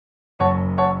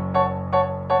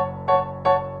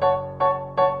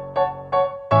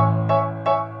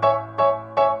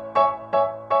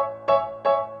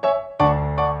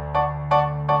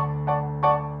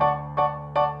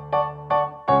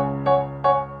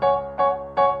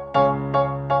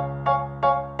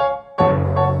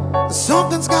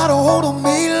Something's got a hold of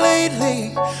me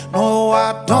lately. No,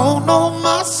 I don't know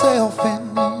myself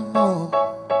anymore.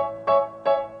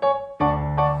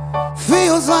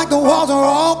 Feels like the walls are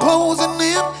all closing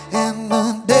in, and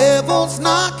the devil's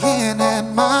knocking at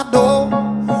my door.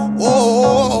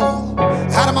 Whoa,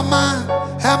 out of my mind.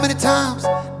 How many times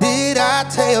did I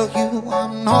tell you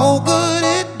I'm no good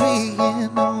at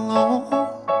being alone?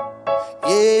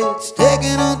 Yeah, it's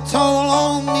taking a toll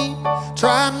on me.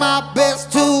 Trying my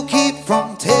best to keep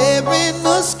from tearing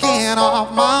the skin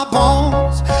off my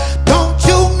bones. Don't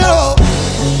you know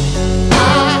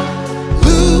I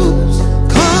lose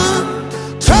control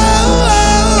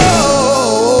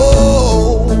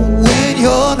when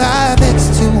you're not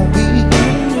next to me?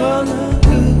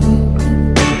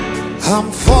 I'm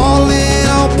falling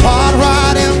apart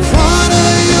right in front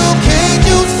of you. Can't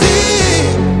you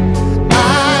see? I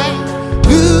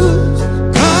lose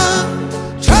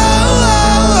control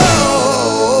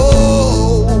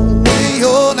when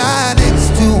you're not next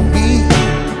to me.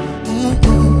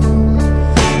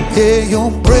 Yeah,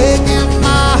 you're breaking.